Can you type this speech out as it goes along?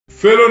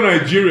Fellow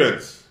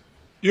Nigerians,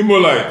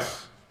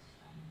 Imolites,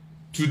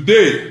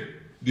 today,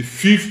 the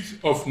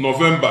 5th of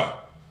November,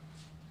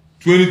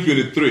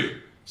 2023,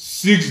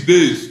 6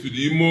 days to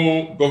the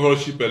Imo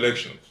governorship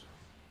elections,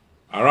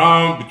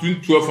 around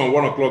between 12 and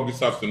 1 o'clock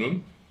this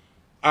afternoon,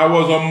 I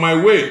was on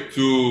my way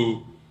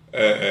to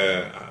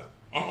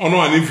honor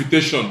an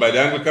invitation by the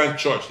Anglican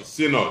Church, the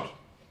Synod,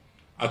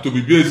 at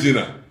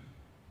Obibie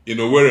in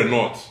Owerri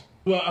North.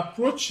 We were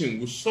approaching,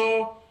 we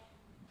saw,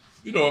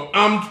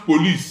 armed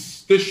police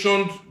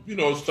stationed,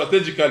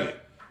 strategically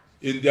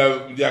in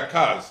their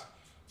cars.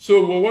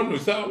 So we were wondering,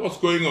 what's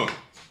going on?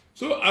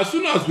 So as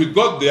soon as we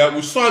got there,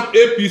 we saw an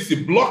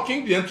APC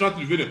blocking the entrance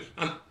to the venue,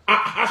 and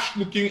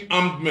harsh-looking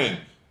armed men,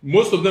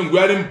 most of them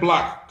wearing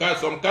black,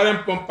 some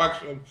carrying pump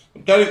action,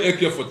 some carrying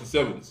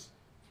AK-47s.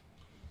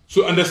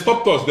 So, and they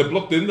stopped us, they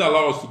blocked, they didn't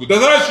allow us to go.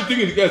 There's another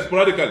shooting in the air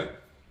sporadically.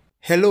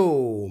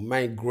 Hello,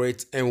 my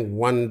great and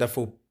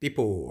wonderful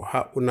people.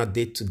 How una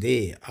day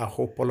today? I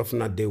hope all of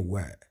una day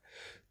well.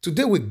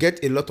 Today we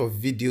get a lot of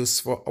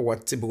videos for our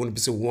team. We want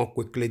to one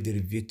quickly the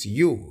review to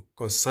you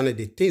concerning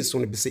the things we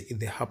want to say if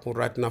they happen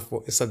right now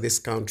for inside this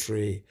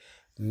country,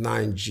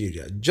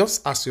 Nigeria.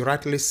 Just as you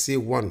rightly see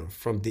one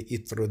from the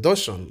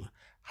introduction,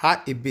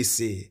 how it be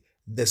say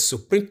the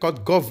Supreme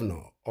Court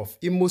Governor of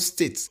Imo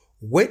State,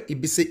 when it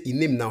be say in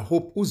name now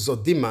Hope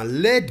Uzodinma,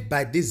 led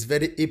by this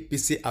very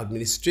APC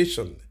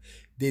administration,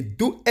 they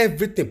do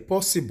everything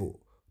possible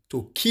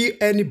to kill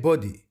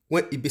anybody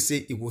when it be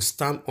say it will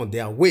stand on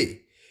their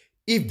way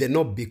if they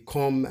not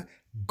become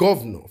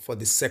governor for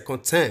the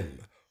second term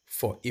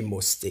for Imo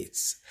State.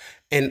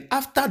 And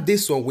after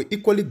this one, we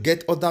equally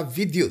get other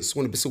videos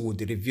when we say we'll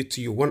review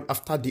to you one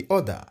after the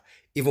other,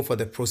 even for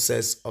the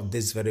process of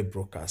this very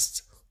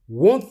broadcast.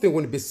 One thing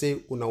when we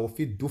say una will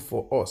do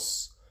for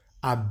us,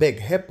 I beg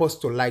help us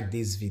to like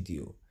this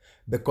video,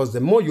 because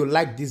the more you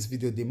like this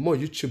video, the more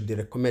YouTube they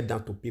recommend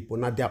that to people.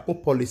 Now their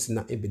own policy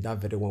now ain't be that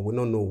very one. We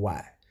don't know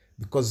why,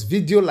 because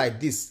video like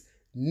this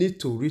need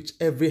to reach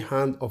every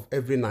hand of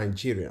every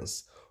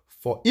Nigerians,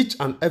 for each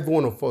and every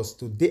one of us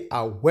to be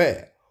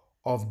aware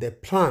of the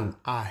plan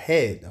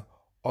ahead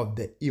of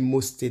the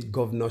Imo State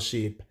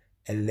governorship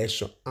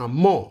election, and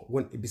more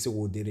when ABC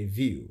will the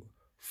review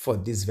for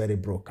this very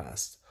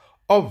broadcast.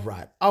 All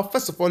right, I'll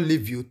first of all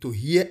leave you to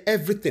hear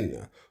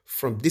everything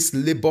from this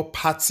Labour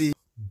Party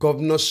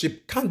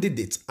governorship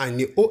candidate and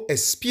your own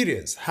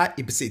experience, how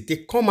ABC they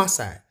come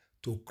aside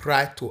to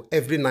cry to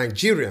every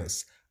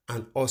Nigerians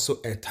and also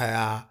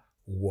entire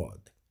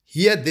world.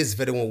 Here this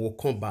very one will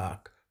come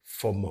back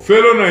for more.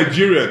 Fellow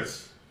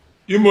Nigerians,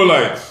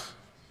 Imolites,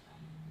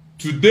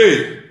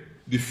 today,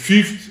 the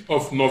 5th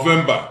of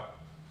November,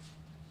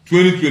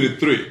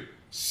 2023,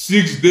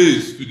 6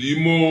 days to the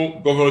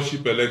Imo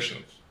governorship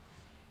elections,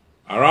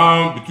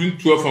 around between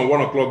 12 and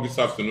 1 o'clock this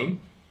afternoon,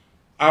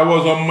 I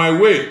was on my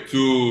way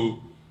to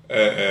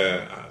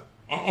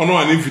honor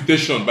an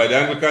invitation by the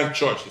Anglican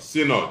Church, the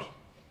Synod,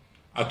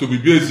 at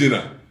Obibie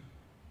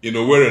in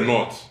Owerri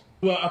North.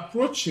 We were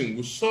approaching,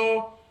 we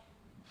saw,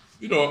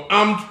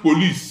 armed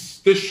police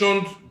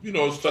stationed,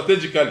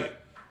 strategically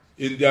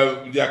in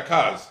their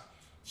cars.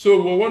 So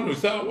we were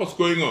wondering, what's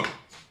going on?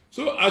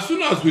 So as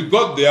soon as we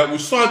got there, we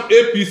saw an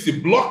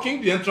APC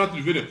blocking the entrance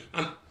to the venue,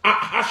 and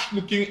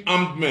harsh-looking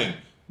armed men,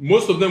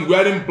 most of them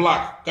wearing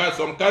black,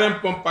 some carrying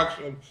pump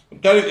action, some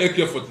carrying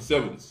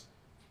AK-47s.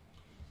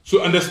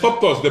 So, and they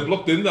stopped us, they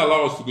blocked, they didn't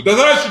allow us to go. There's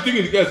another shooting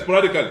in the air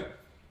sporadically,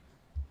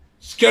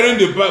 scaring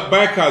the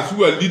bikers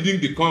who were leading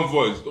the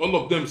convoys. All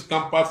of them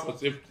scampered for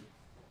safety.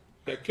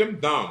 I came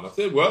down. I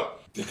said, well,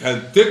 they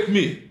can take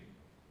me,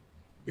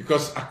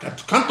 because I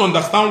can't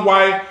understand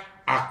why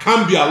I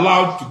can't be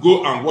allowed to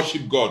go and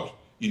worship God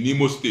in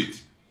Imo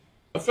State.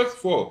 First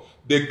of all,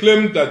 they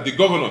claimed that the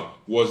governor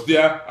was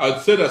there. I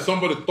said that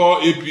somebody tore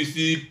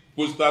APC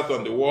posters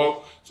on the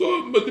wall.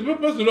 So, but the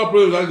person did not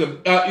probably ask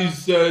them,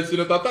 is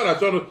Senator Tara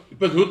the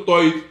person who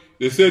tore it?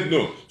 They said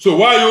no. So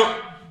why are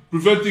you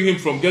preventing him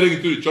from getting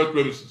into the church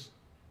premises?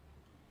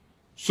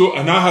 So,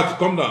 and I had to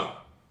come down.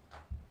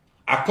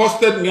 I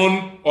accosted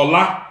one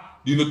Ola,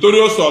 the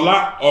notorious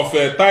Ola of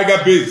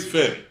Tiger Base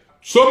fame.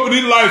 So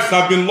many lives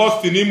have been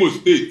lost in Imo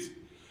State.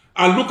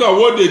 And look at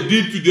what they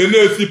did to the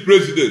NLC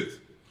president.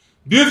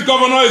 This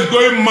governor is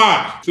going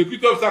mad.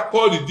 Security officer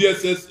called the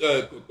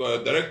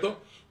DSS director,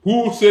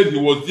 who said he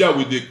was there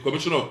with the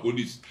commissioner of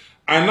police.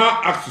 I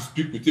now asked to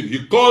speak with him.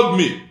 He called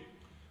me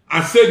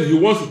and said he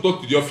wants to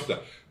talk to the officer.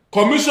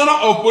 Commissioner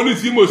of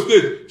Police Imo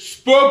State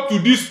spoke to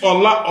this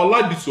Ola.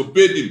 Ola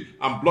disobeyed him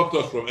and blocked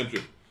us from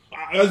entering.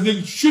 As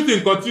the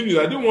shooting continued,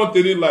 I didn't want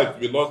any life to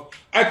be lost.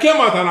 I came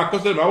out and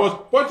accosted him. I was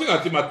pointing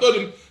at him. I told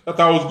him that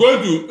I was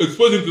going to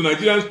expose him to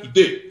Nigerians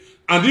today.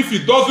 And if he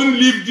doesn't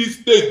leave this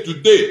state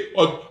today,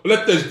 or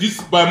let us this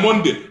by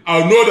Monday,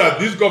 I'll know that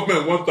this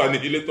government wants to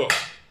annihilate us.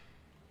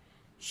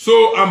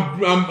 So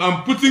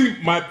I'm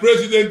putting my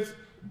president,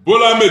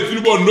 Bola Ahmed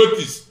Tinubu, on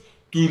notice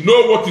to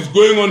know what is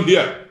going on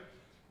here.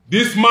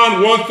 This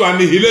man wants to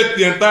annihilate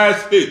the entire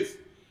state.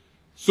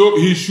 So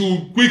he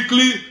should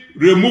quickly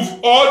remove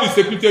all the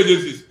security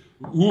agencies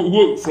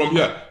who from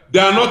here. They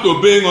are not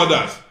obeying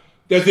orders.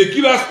 There's a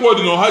killer squad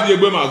in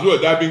Ohadiebem as well.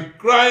 They've been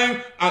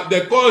crying, and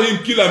they call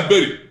him Kill and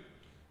Bury.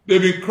 They've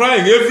been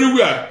crying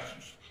everywhere.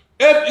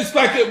 It's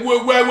like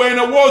we're in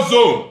a war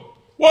zone.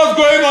 What's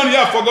going on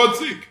here, for God's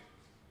sake?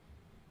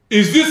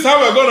 Is this how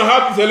we're going to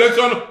have this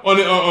election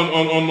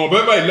on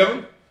November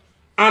 11th?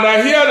 And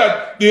I hear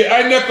that the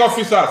INEC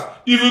officers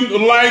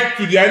even lied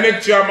to the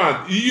INEC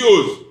chairman,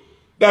 EOs,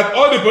 that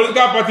all the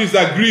political parties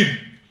agreed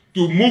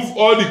to move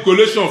all the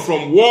coalition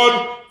from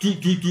ward to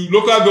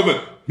local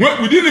government.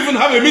 We didn't even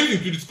have a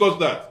meeting to discuss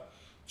that.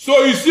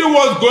 So you see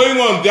what's going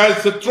on. There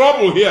is a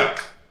trouble here.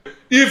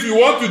 If you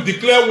want to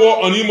declare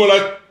war on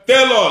Imolites,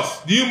 tell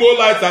us. The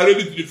Imolites are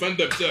ready to defend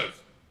themselves.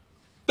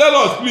 Tell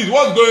us, please,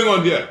 what's going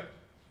on here?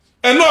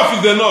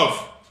 Enough is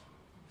enough.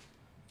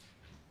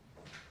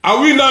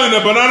 Are we now in a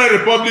banana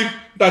republic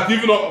that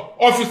even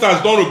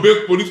officers don't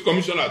obey police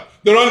commissioners?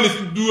 They don't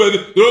listen to do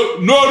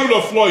anything. No rule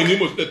of law in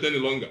Imo State any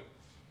longer.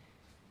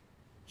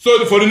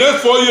 So for the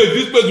next 4 years,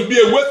 this place will be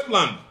a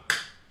wasteland.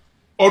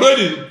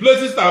 Already,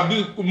 places have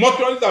been,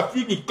 mortuaries are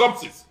filled with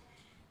corpses.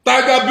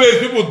 Tiger Bay,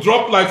 people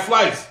drop like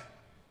flies.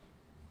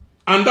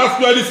 And that's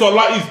where this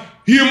Ola is.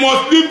 He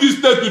must leave this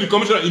state to the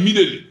commissioner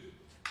immediately.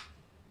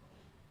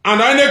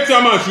 And the INEC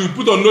chairman should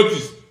put on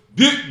notice.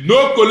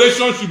 No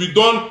collation should be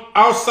done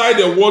outside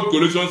the World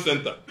Collation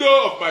Center. The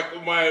door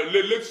of my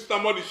late sister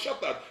is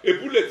shattered. A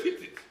bullet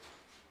hit it.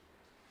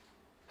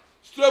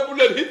 Stray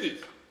bullet hit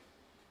it.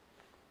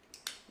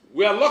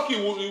 We are lucky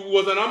it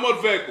was an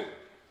armored vehicle.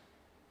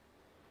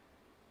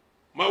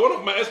 One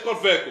of my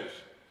escort vehicles.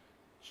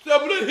 Stray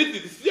bullet hit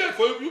it. It's here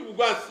for you to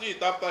go and see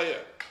it after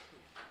here.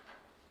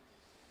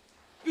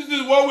 This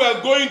is what we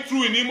are going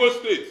through in Imo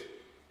State.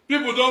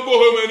 People don't go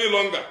home any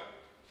longer.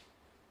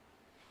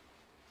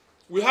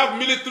 We have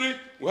military,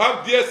 we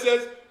have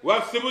DSS, we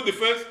have civil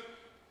defense.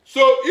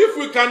 So if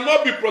we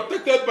cannot be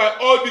protected by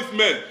all these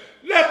men,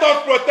 let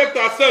us protect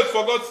ourselves,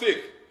 for God's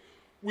sake.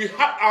 We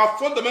have our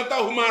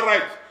fundamental human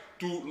right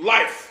to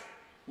life.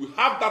 We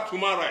have that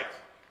human right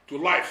to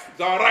life.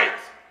 It's our right.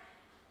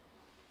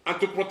 And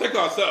to protect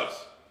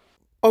ourselves.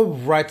 All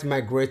right,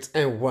 my great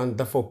and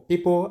wonderful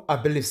people. I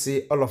believe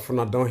see all of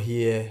you don't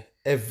hear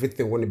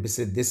everything when it be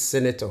said this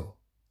senator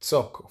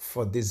talk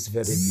for this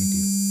very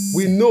video.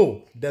 We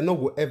know they no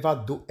will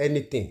ever do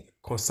anything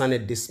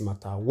concerning this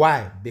matter.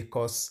 Why?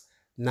 Because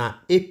na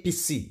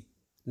APC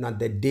na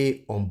the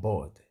day on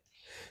board.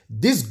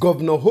 This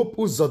governor Hope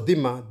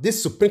Uzodinma,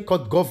 this Supreme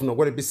Court governor,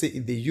 when it be say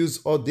if they use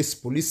all these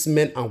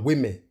policemen and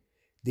women,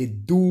 they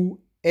do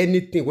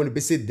anything when it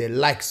be say they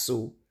like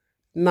so.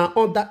 Now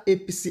under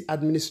APC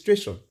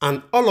administration,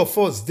 and all of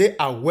us they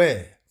are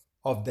aware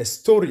of the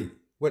story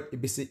when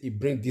it be say he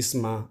bring this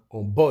man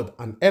on board,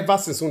 and ever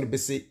since when it be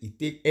say he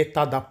take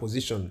enter that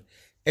position,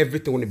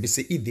 everything when it be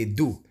say he they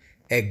do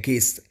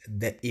against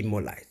the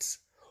Imolites,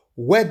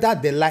 whether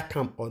they like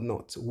him or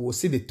not, we will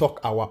see they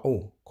talk our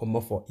own come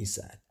up for his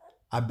side.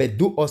 I bet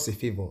do us a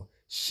favor,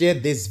 share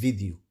this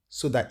video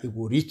so that it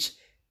will reach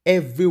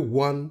every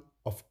one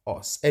of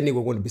us.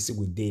 Anyway, when it be say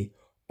we day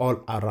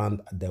all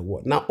around the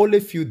world. Now, only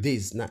few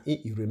days now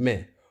it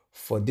remain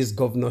for this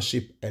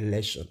governorship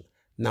election.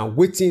 Now,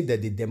 waiting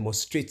that they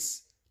demonstrate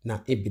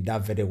now it be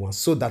that very one,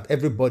 so that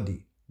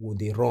everybody will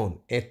they run,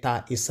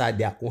 enter inside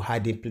their own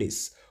hiding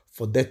place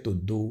for them to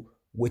do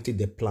what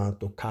they plan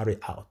to carry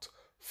out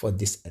for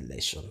this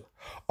election.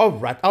 All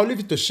right, I'll leave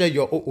you to share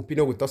your own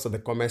opinion with us in the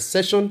comment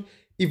section,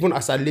 even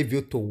as I leave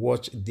you to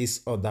watch this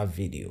other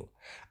video.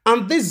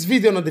 And this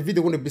video, not the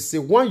video, going to be say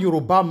one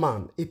Yoruba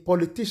man, a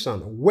politician,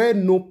 where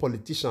no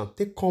politician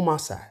take come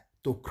outside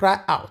to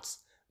cry out.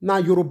 Now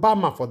Yoruba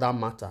man for that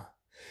matter.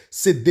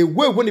 Say the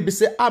way when it be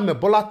say I'm a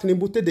Bola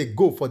Tinubu they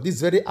go for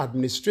this very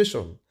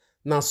administration.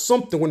 Now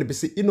something when it be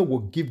say will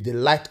give the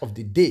light of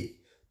the day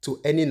to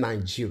any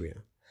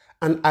Nigerian.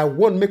 And I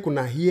want make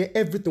una hear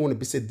everything when it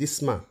be say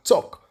this man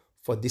talk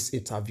for this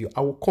interview. I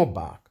will come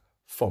back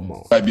for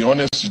more. I'll be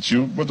honest with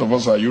you, both of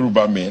us are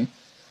Yoruba men,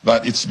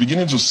 that it's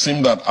beginning to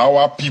seem that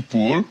our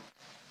people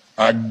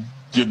are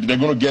they're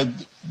going to get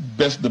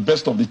the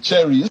best of the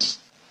cherries.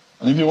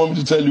 And if you want me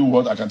to tell you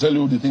what, I can tell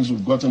you the things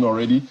we've gotten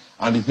already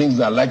and the things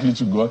they're likely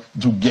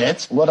to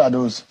get. What are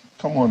those?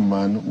 Come on,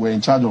 man. We're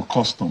in charge of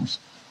customs.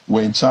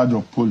 We're in charge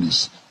of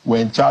police. We're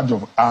in charge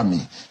of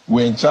army.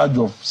 We're in charge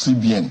of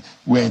CBN.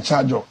 We're in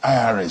charge of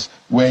IRS.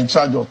 We're in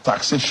charge of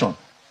taxation.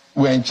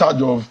 We're in charge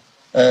of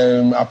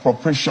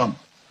appropriation.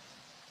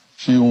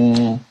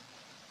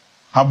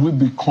 Have we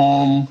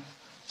become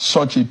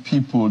such a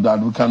people that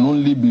we can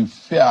only be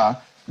fair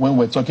when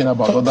we're talking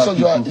about other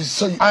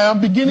people? I am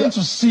beginning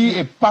to see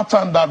a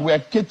pattern that we're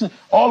getting,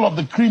 all of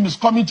the cream is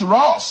coming to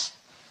us.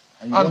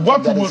 And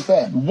what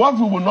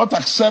we will not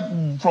accept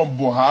from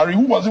Buhari,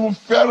 who was even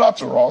fairer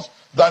to us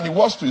than he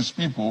was to his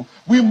people,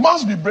 we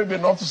must be brave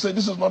enough to say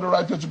this is not the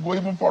right way to go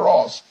even for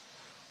us.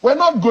 We're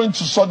not going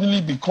to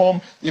suddenly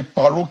become a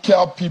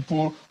parochial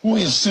people who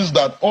insist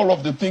that all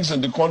of the things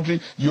in the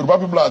country, Yoruba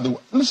people are the...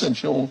 Listen,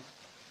 Shehu,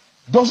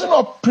 does it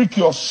not prick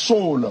your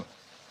soul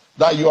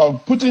that you are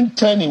putting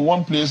 10 in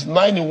one place,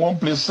 9 in one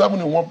place, 7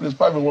 in one place,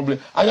 5 in one place,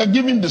 and you're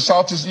giving the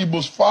Southeast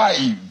Igbos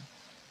 5?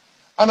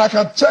 And I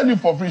can tell you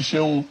for free,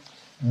 Sheun,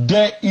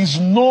 there is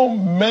no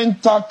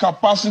mental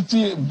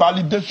capacity,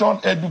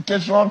 validation,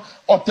 education,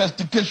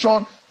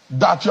 authentication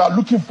that you are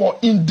looking for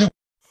in the...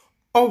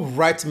 All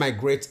right, my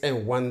great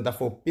and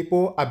wonderful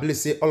people, I believe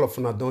say all of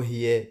you don't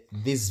hear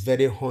this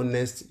very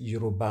honest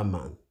Yoruba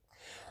man.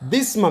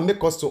 This man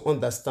make us to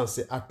understand,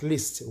 say at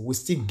least we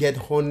still get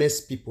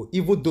honest people,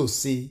 even though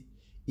say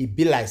it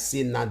be like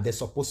say now they're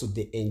supposed to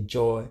they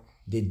enjoy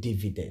the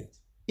dividend.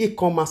 He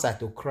come outside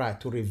to cry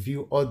to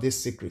reveal all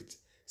this secret.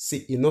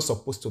 See, it's not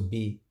supposed to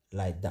be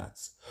like that.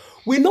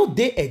 We know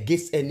they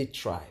against any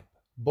tribe,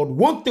 but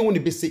one thing when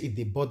it be say if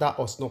they bother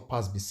us not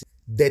pass be say,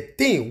 the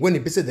thing when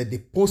it be say that they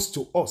post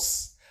to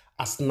us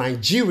as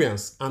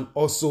Nigerians and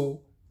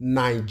also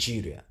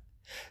Nigeria,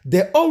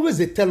 they always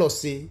they tell us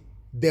say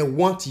they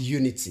want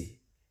unity,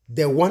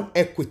 they want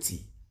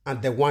equity,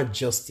 and they want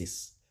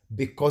justice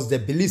because they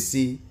believe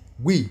say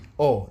we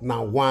all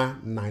now one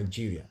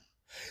Nigeria.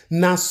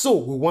 Now so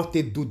we want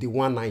to do the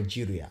one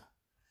Nigeria.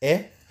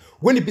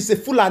 When it be say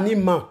Fulani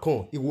man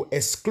come, it will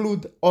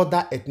exclude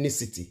other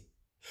ethnicity.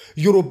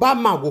 Yoruba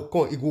man will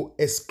come, it will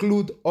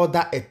exclude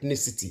other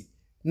ethnicity.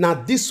 Now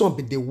this one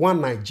be the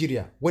one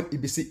Nigeria when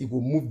it be say it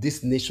will move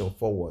this nation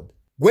forward.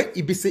 When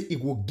it be say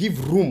it will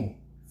give room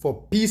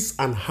for peace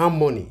and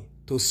harmony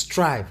to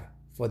strive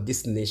for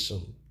this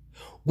nation.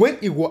 When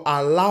it will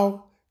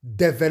allow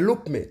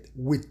development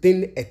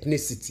within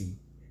ethnicity.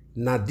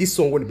 Now this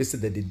one when it be say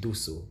that they do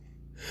so.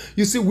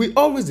 You see, we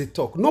always they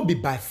talk, not be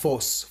by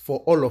force for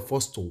all of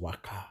us to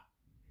waka.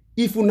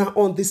 If una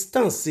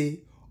understand,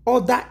 say,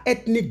 other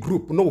ethnic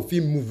group no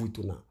fit move with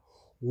una,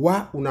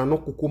 why una no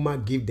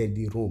kukuma give them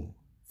the room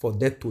for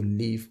them to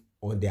live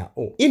on their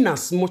own? In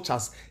as much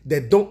as they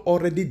don't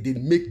already they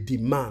make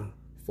demand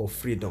for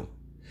freedom.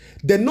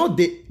 They not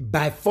they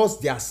by force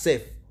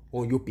themselves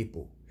on you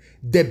people.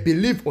 They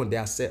believe on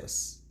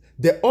themselves.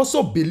 They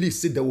also believe,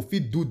 say, they will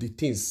fit do the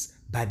things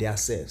by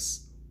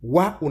themselves.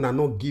 Why una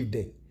not give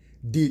them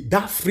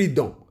that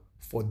freedom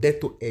for them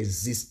to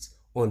exist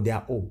on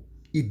their own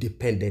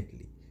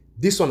independently?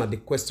 This one are the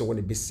question when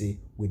they be say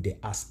with they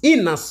ask.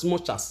 In as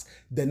much as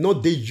they're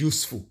not they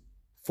useful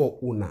for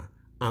una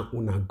and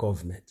una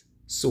government.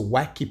 So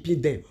why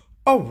keeping them?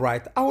 All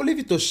right, I will leave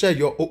you to share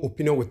your own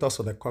opinion with us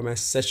on the comment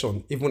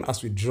section, even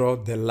as we draw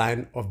the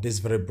line of this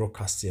very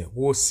broadcast here.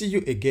 We'll see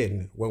you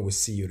again when we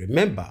see you.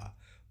 Remember,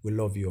 we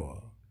love you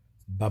all.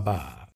 Bye-bye.